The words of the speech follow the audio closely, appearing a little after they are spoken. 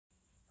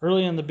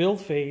Early in the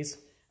build phase,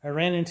 I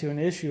ran into an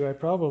issue I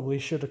probably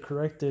should have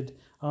corrected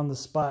on the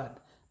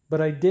spot, but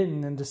I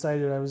didn't and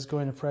decided I was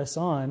going to press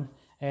on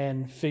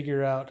and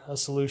figure out a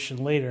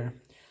solution later.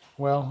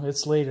 Well,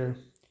 it's later.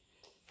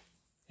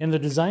 In the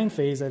design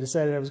phase, I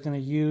decided I was going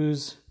to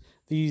use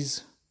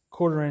these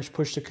 1/4 inch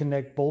push to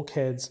connect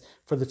bulkheads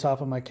for the top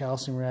of my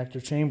calcium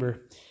reactor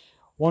chamber.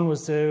 One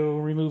was to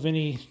remove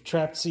any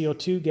trapped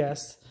CO2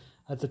 gas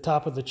at the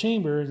top of the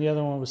chamber, and the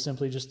other one was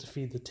simply just to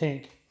feed the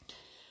tank.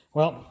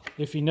 Well,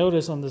 if you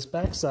notice on this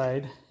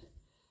backside,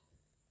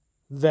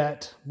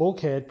 that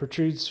bulkhead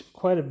protrudes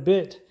quite a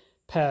bit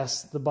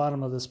past the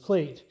bottom of this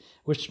plate,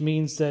 which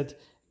means that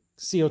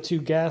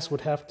CO2 gas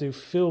would have to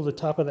fill the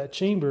top of that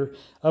chamber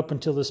up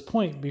until this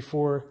point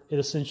before it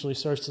essentially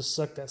starts to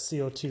suck that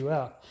CO2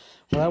 out.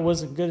 Well, that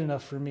wasn't good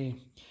enough for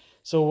me.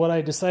 So what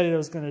I decided I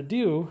was going to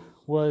do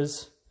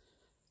was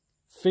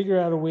figure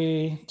out a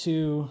way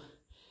to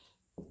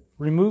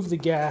remove the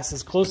gas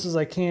as close as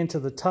I can to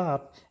the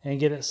top and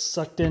get it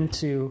sucked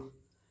into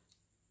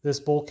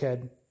this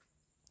bulkhead.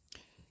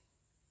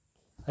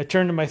 I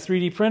turned to my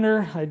 3D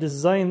printer, I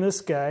designed this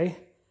guy,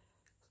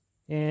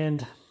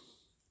 and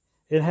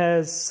it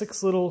has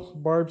 6 little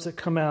barbs that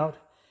come out,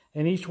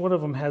 and each one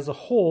of them has a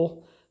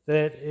hole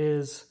that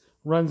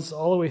runs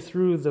all the way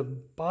through the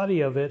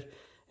body of it,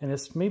 and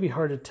it's maybe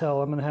hard to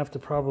tell. I'm going to have to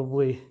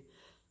probably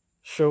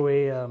show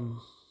a,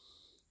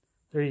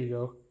 there you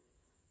go.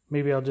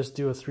 Maybe I'll just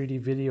do a 3D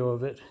video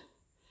of it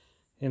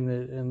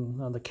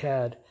on the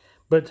CAD.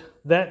 But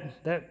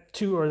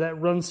that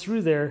runs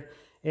through there,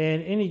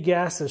 and any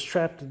gas that's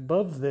trapped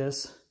above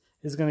this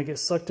is going to get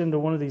sucked into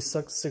one of these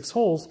 6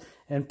 holes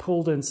and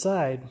pulled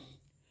inside.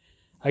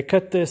 I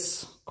cut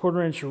this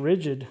 1/4 inch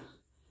rigid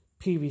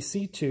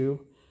PVC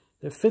tube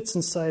that fits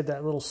inside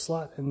that little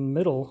slot in the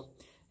middle,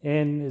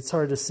 and it's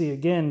hard to see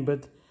again,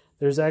 but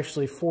there's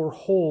actually 4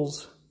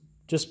 holes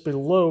just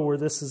below where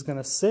this is going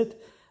to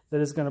sit that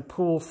is going to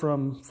pull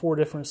from 4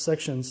 different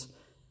sections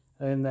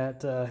in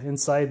that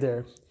inside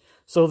there.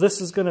 So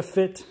this is going to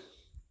fit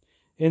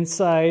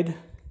inside,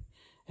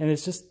 and it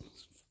just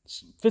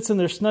fits in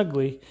there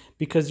snugly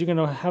because you're going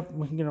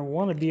to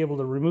want to be able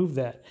to remove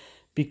that,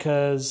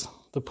 because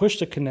the push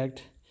to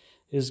connect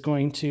is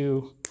going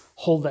to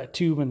hold that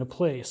tube into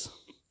place.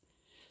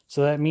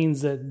 So that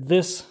means that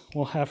this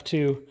will have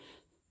to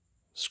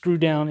screw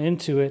down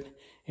into it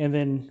and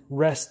then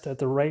rest at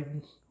the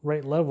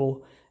right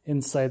level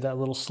inside that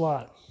little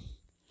slot.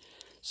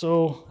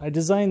 So I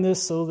designed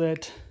this so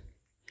that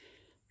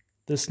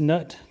this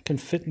nut can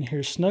fit in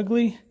here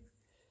snugly.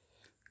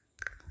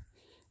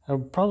 I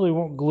probably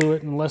won't glue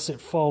it unless it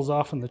falls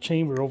off in the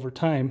chamber over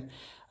time.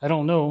 I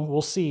don't know,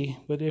 we'll see,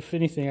 but if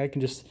anything I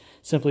can just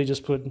simply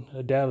put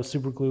a dab of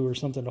super glue or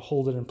something to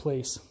hold it in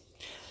place.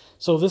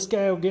 So this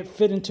guy will get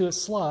fit into its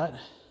slot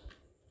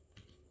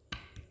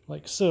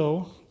like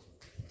so.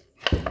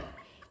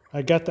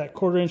 I got that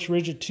 1/4 inch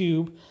rigid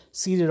tube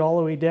seated all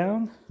the way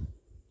down,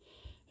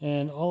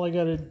 and all I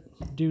got to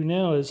do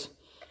now is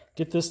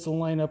get this to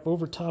line up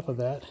over top of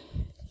that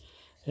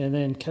and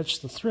then catch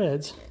the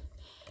threads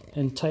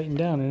and tighten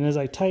down. And as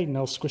I tighten,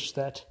 I'll squish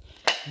that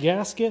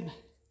gasket,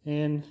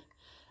 and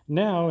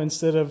now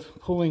instead of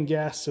pulling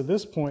gas to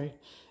this point,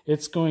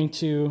 it's going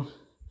to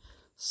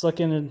suck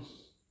in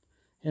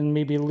and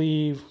maybe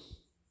leave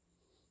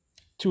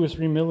 2 or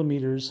 3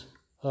 millimeters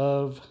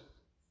of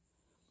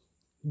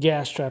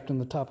gas trapped in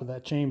the top of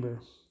that chamber.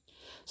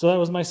 So that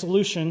was my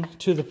solution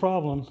to the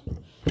problem.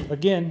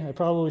 Again, I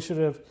probably should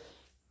have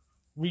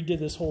redid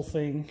this whole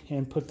thing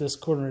and put this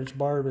 1/4 inch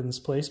barb in this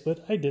place,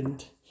 but I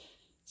didn't.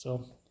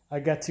 So I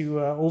got to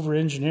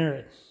over-engineer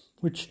it,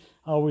 which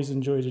I always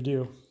enjoy to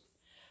do.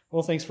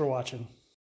 Well, thanks for watching.